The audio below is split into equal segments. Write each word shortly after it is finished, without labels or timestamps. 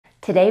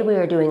Today we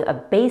are doing a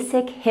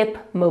basic hip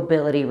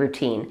mobility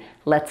routine.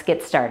 Let's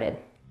get started.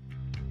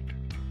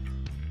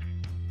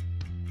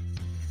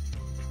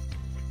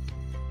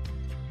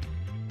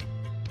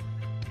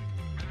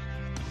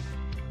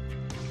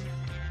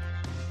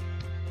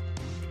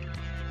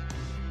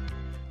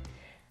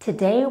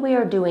 Today we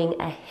are doing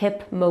a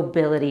hip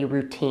mobility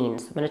routine.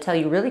 So I'm going to tell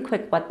you really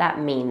quick what that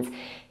means.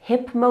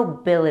 Hip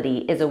mobility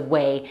is a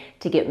way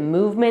to get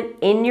movement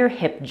in your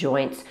hip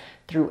joints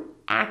through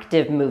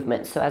active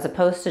movements. So as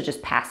opposed to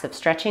just passive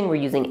stretching, we're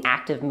using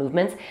active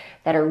movements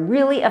that are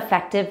really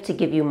effective to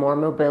give you more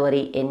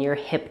mobility in your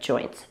hip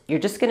joints. You're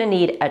just going to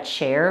need a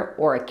chair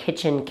or a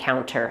kitchen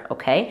counter,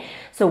 okay?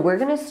 So we're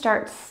going to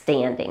start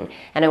standing,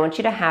 and I want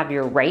you to have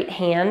your right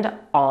hand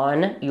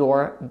on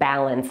your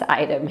balance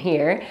item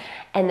here.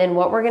 And then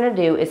what we're going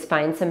to do is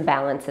find some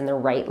balance in the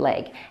right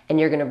leg, and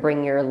you're going to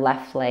bring your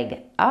left leg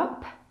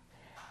up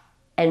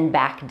and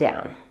back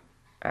down.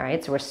 All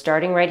right, so we're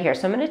starting right here.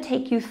 So I'm going to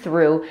take you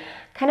through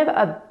kind of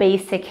a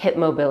basic hip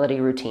mobility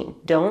routine.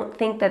 Don't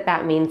think that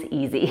that means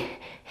easy.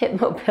 Hip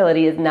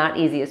mobility is not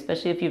easy,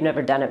 especially if you've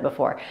never done it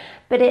before.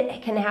 But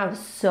it can have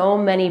so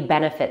many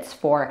benefits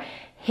for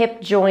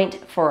hip joint,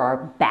 for our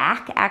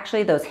back.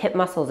 Actually, those hip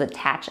muscles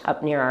attach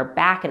up near our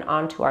back and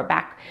onto our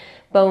back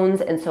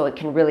bones, and so it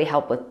can really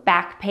help with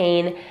back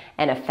pain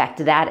and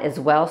affect that as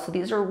well. So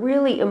these are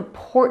really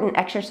important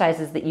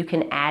exercises that you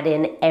can add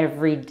in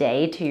every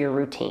day to your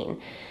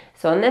routine.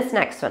 So on this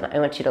next one, I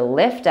want you to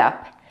lift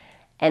up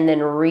and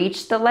then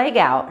reach the leg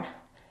out,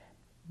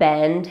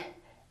 bend,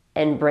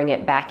 and bring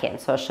it back in.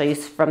 So I'll show you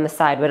from the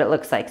side what it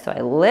looks like. So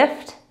I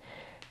lift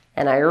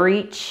and I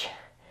reach,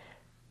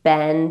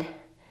 bend,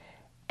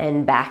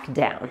 and back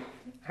down.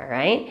 All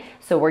right,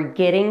 so we're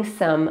getting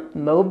some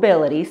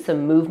mobility,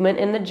 some movement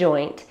in the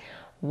joint,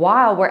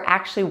 while we're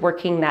actually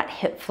working that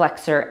hip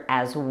flexor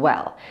as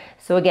well.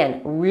 So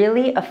again,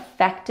 really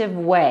effective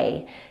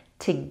way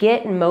to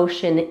get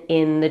motion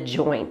in the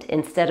joint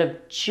instead of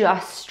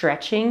just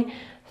stretching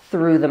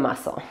through the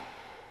muscle.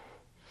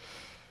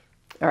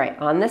 All right,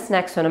 on this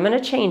next one, I'm going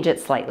to change it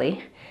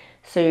slightly.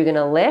 So you're going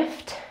to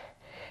lift,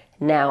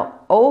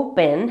 now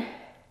open,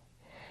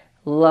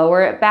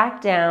 lower it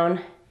back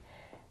down,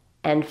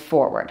 and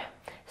forward.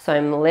 So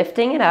I'm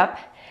lifting it up,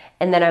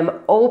 and then I'm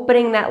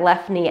opening that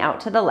left knee out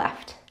to the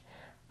left.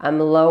 I'm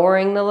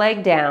lowering the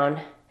leg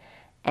down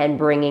and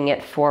bringing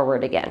it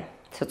forward again.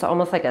 So it's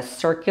almost like a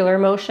circular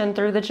motion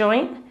through the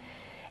joint.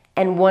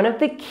 And one of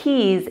the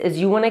keys is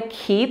you want to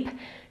keep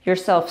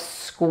yourself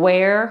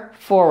square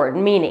forward,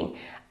 meaning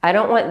I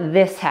don't want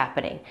this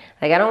happening.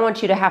 Like I don't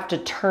want you to have to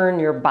turn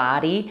your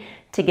body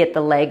to get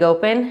the leg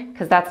open,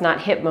 because that's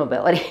not hip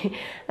mobility.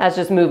 That's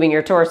just moving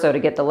your torso to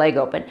get the leg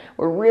open.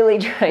 We're really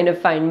trying to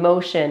find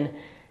motion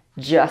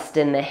just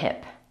in the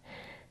hip.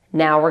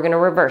 Now we're going to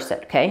reverse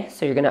it, okay?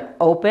 So you're going to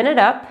open it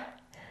up,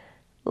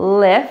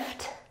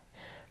 lift,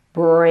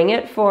 bring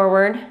it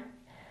forward,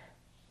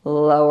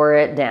 lower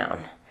it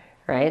down,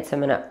 right? So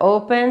I'm going to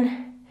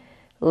open,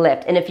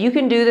 lift. And if you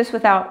can do this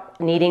without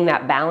needing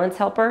that balance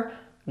helper,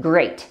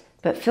 great.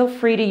 But feel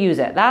free to use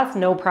it. That's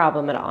no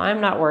problem at all. I'm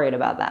not worried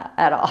about that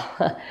at all.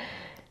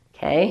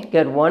 Okay,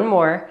 good. One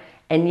more.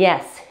 And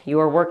yes, you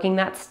are working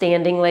that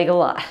standing leg a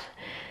lot.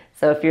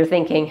 So if you're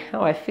thinking,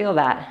 oh, I feel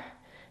that,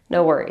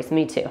 no worries,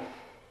 me too.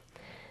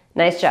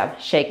 Nice job.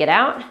 Shake it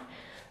out.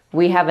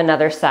 We have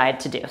another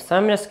side to do. So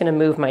I'm just going to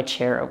move my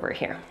chair over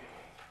here.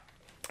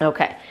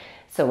 Okay,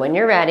 so when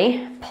you're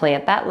ready,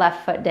 plant that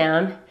left foot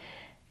down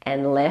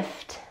and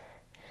lift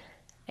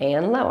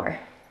and lower.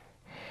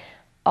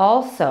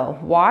 Also,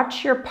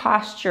 watch your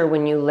posture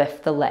when you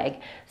lift the leg.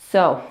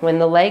 So when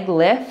the leg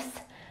lifts,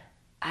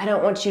 I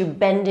don't want you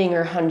bending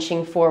or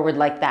hunching forward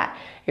like that.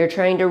 You're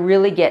trying to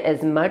really get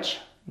as much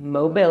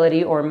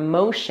mobility or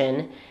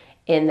motion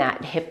in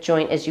that hip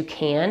joint as you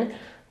can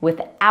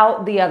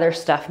without the other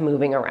stuff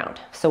moving around.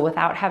 So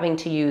without having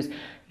to use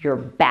your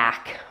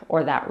back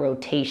or that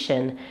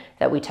rotation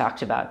that we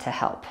talked about to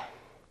help.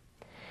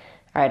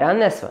 All right, on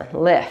this one,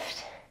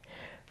 lift,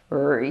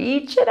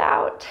 reach it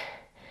out,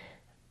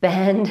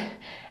 bend,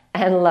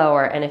 and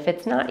lower. And if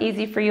it's not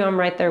easy for you, I'm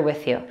right there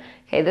with you.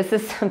 Okay, this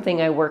is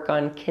something I work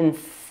on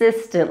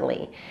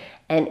consistently,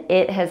 and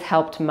it has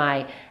helped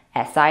my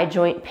SI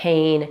joint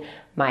pain,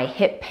 my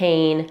hip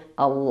pain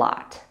a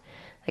lot.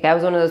 Like I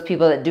was one of those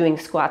people that doing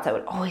squats, I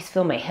would always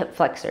feel my hip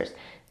flexors.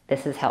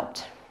 This has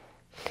helped.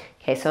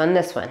 Okay, so on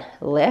this one,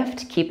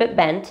 lift, keep it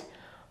bent,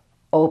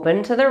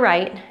 open to the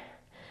right,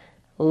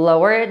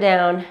 lower it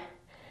down,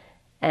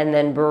 and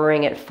then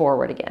bring it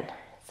forward again.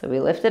 So we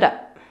lift it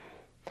up.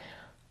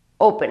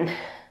 Open,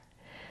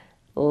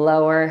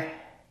 lower,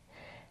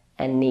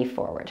 and knee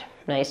forward.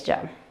 Nice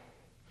job.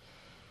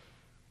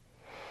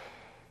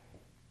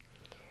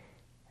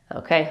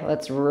 Okay,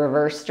 let's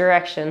reverse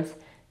directions.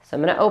 So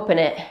I'm going to open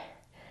it,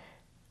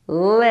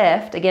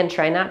 lift. Again,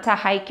 try not to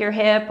hike your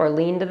hip or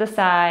lean to the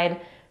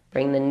side.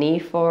 Bring the knee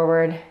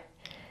forward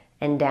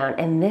and down.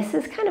 And this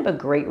is kind of a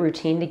great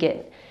routine to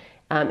get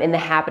in the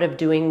habit of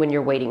doing when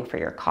you're waiting for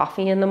your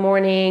coffee in the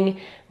morning,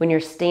 when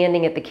you're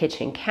standing at the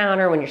kitchen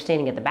counter, when you're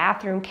standing at the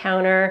bathroom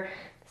counter.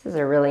 This is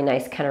a really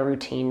nice kind of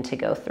routine to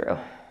go through.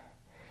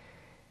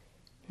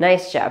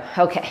 Nice job.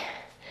 Okay,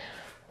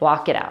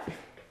 walk it out.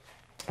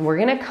 We're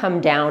gonna come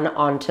down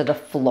onto the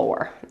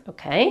floor,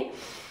 okay?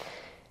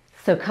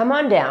 So come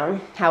on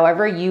down,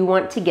 however you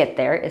want to get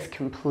there is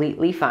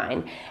completely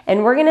fine.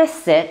 And we're gonna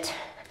sit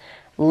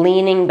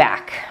leaning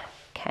back,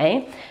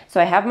 okay? So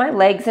I have my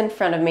legs in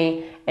front of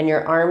me and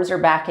your arms are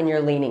back and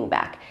you're leaning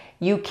back.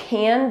 You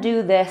can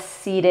do this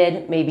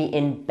seated, maybe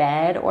in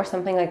bed or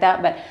something like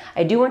that, but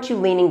I do want you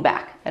leaning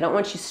back. I don't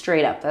want you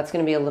straight up. That's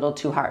gonna be a little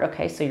too hard,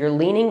 okay? So you're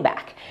leaning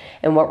back.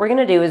 And what we're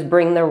gonna do is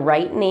bring the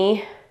right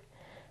knee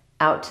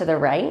out to the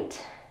right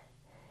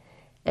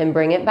and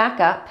bring it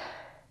back up.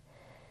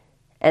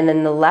 And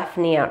then the left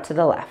knee out to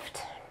the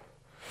left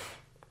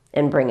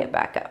and bring it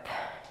back up.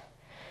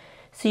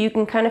 So you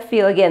can kind of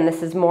feel, again,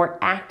 this is more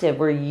active.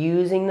 We're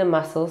using the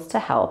muscles to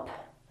help.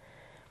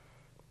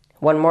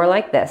 One more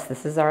like this.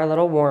 This is our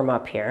little warm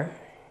up here.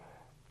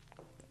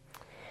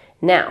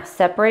 Now,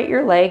 separate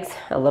your legs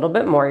a little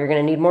bit more. You're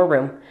gonna need more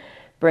room.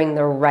 Bring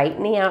the right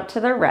knee out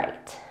to the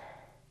right.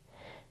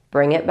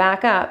 Bring it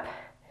back up.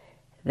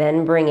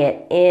 Then bring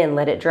it in,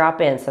 let it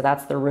drop in. So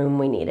that's the room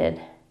we needed.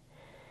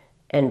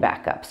 And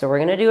back up. So we're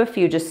gonna do a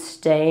few just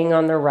staying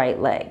on the right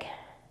leg.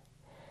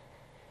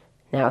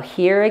 Now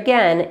here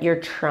again,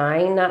 you're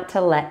trying not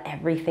to let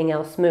everything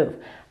else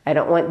move. I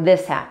don't want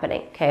this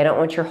happening, okay? I don't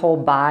want your whole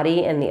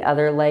body and the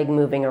other leg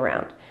moving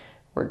around.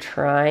 We're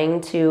trying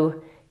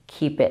to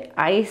keep it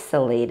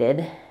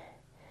isolated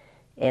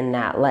in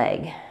that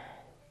leg.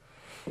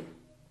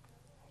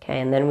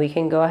 Okay, and then we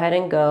can go ahead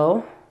and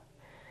go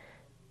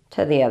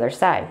to the other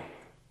side.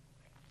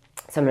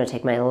 So I'm gonna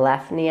take my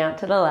left knee out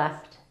to the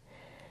left,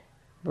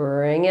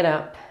 bring it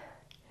up,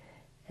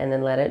 and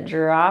then let it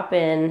drop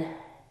in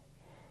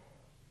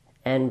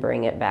and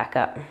bring it back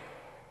up.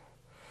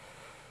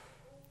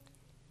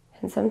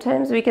 And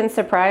sometimes we can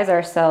surprise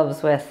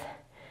ourselves with,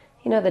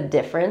 you know, the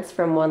difference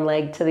from one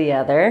leg to the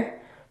other,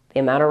 the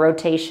amount of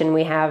rotation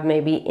we have,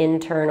 maybe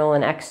internal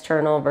and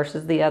external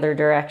versus the other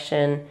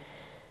direction.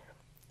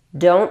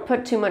 Don't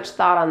put too much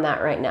thought on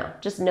that right now.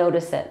 Just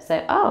notice it.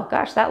 Say, oh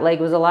gosh, that leg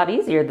was a lot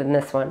easier than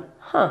this one.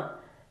 Huh,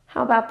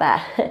 how about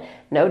that?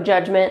 No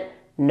judgment,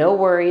 no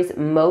worries.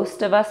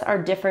 Most of us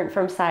are different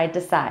from side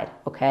to side,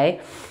 okay?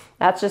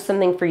 That's just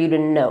something for you to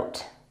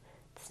note.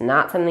 It's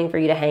not something for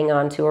you to hang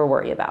on to or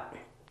worry about.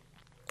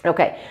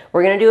 Okay,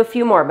 we're gonna do a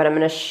few more, but I'm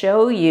gonna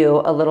show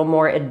you a little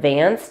more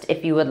advanced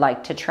if you would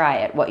like to try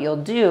it. What you'll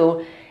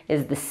do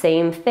is the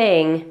same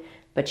thing,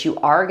 but you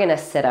are gonna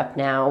sit up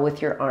now with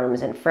your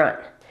arms in front.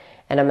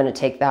 And I'm gonna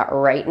take that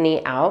right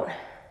knee out,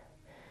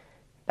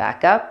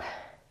 back up,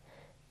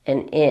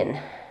 and in.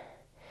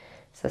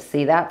 So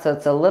see that? So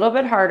it's a little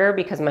bit harder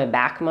because my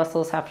back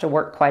muscles have to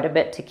work quite a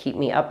bit to keep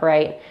me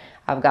upright.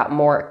 I've got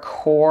more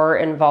core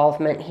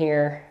involvement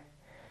here.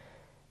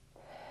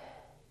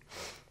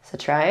 So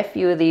try a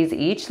few of these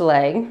each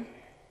leg,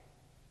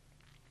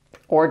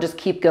 or just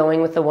keep going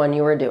with the one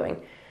you were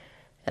doing.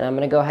 And I'm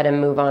gonna go ahead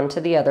and move on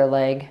to the other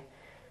leg.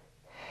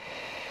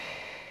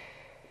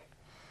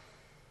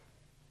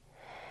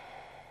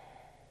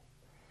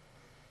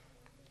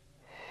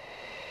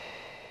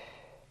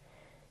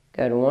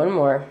 Good, one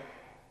more.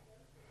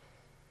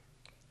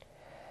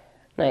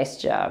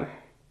 Nice job.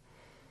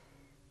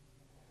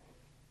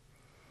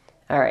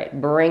 All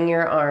right, bring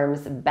your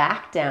arms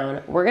back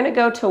down. We're gonna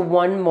go to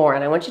one more,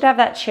 and I want you to have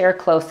that chair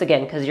close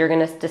again because you're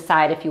gonna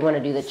decide if you wanna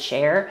do the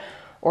chair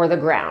or the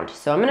ground.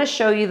 So I'm gonna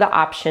show you the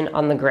option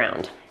on the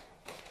ground.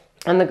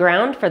 On the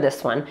ground for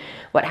this one,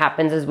 what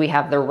happens is we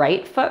have the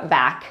right foot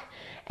back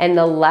and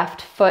the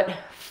left foot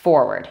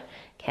forward,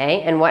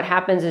 okay? And what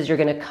happens is you're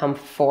gonna come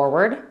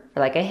forward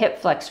for like a hip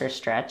flexor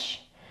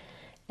stretch,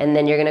 and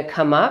then you're gonna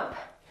come up,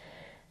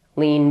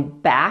 lean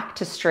back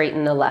to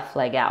straighten the left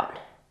leg out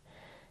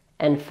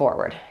and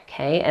forward,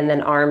 okay? And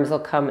then arms will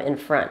come in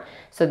front.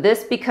 So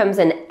this becomes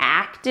an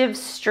active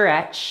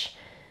stretch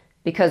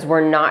because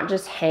we're not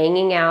just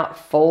hanging out,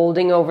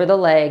 folding over the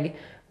leg,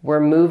 we're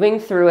moving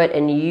through it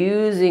and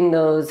using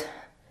those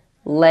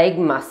leg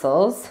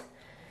muscles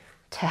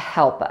to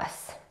help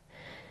us.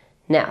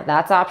 Now,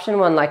 that's option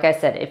one. Like I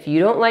said, if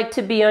you don't like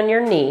to be on your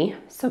knee,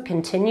 so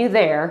continue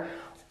there,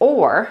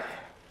 or,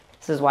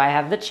 this is why I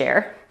have the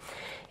chair,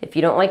 if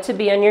you don't like to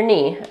be on your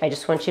knee, I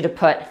just want you to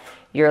put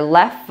your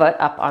left foot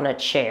up on a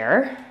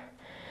chair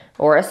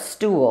or a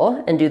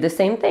stool and do the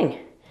same thing.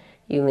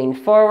 You lean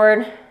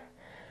forward,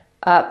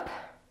 up,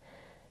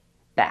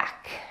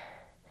 back.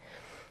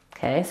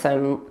 Okay, so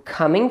I'm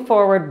coming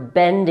forward,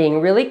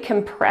 bending, really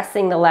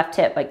compressing the left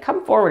hip. Like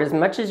come forward as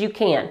much as you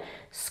can.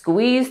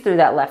 Squeeze through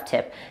that left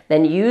hip.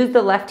 Then use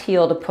the left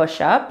heel to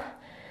push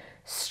up,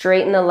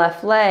 straighten the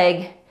left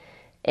leg,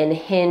 and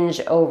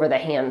hinge over the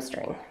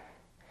hamstring.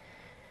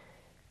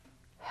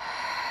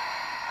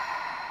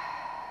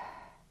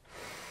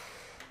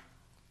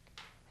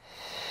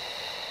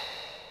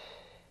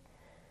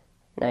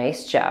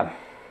 Nice job.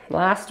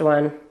 Last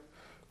one,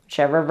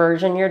 whichever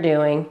version you're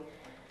doing.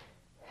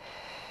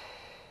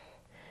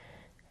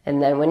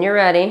 And then when you're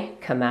ready,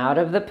 come out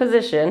of the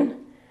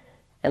position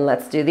And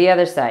let's do the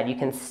other side. You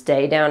can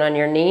stay down on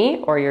your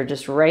knee or you're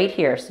just right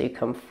here. So you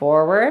come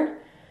forward,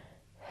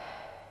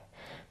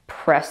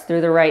 press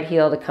through the right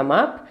heel to come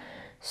up,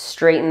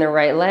 straighten the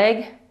right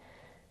leg,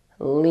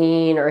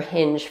 lean or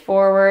hinge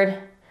forward,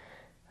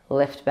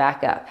 lift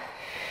back up.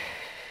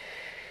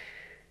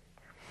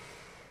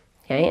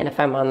 Okay, and if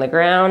I'm on the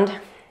ground,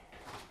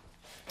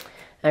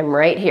 I'm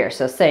right here.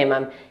 So same,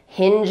 I'm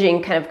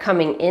hinging, kind of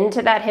coming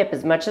into that hip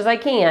as much as I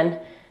can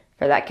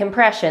for that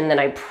compression. Then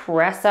I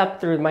press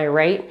up through my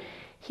right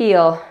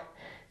heel,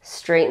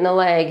 straighten the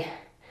leg,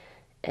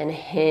 and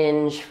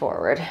hinge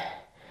forward.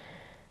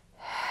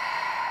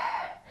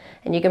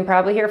 And you can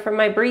probably hear from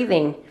my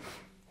breathing,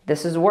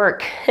 this is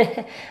work.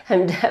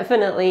 I'm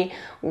definitely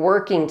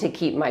working to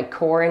keep my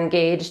core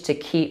engaged, to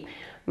keep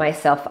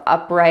myself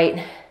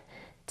upright,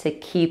 to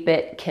keep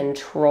it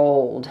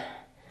controlled.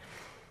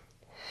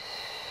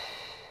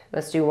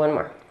 Let's do one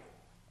more.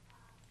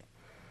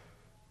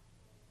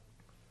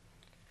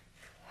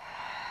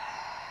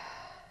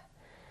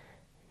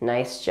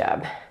 Nice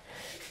job.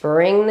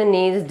 Bring the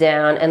knees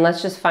down and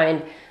let's just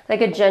find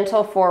like a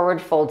gentle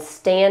forward fold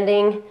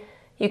standing.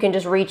 You can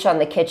just reach on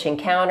the kitchen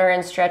counter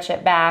and stretch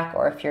it back,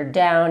 or if you're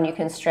down, you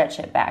can stretch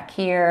it back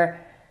here.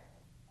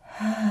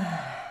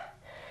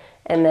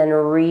 And then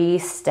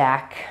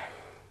restack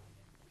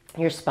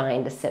your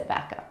spine to sit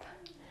back up.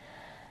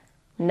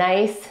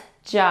 Nice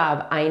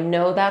job. I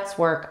know that's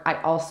work.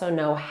 I also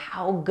know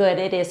how good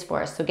it is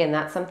for us. So again,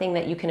 that's something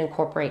that you can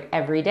incorporate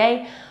every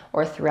day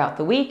or throughout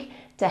the week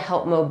to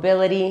help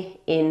mobility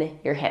in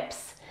your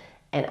hips.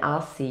 And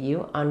I'll see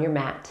you on your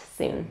mat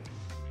soon.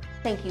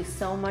 Thank you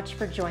so much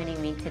for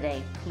joining me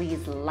today.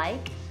 Please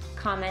like,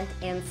 comment,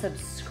 and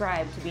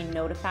subscribe to be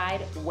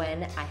notified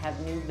when I have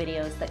new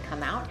videos that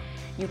come out.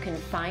 You can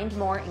find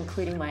more,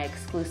 including my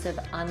exclusive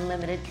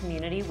unlimited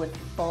community with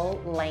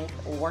full-length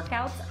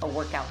workouts, a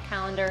workout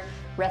calendar,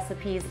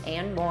 recipes,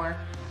 and more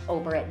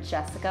over at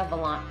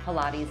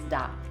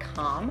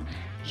jessicavalantpilates.com.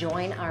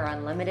 Join our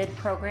unlimited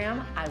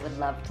program. I would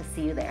love to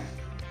see you there.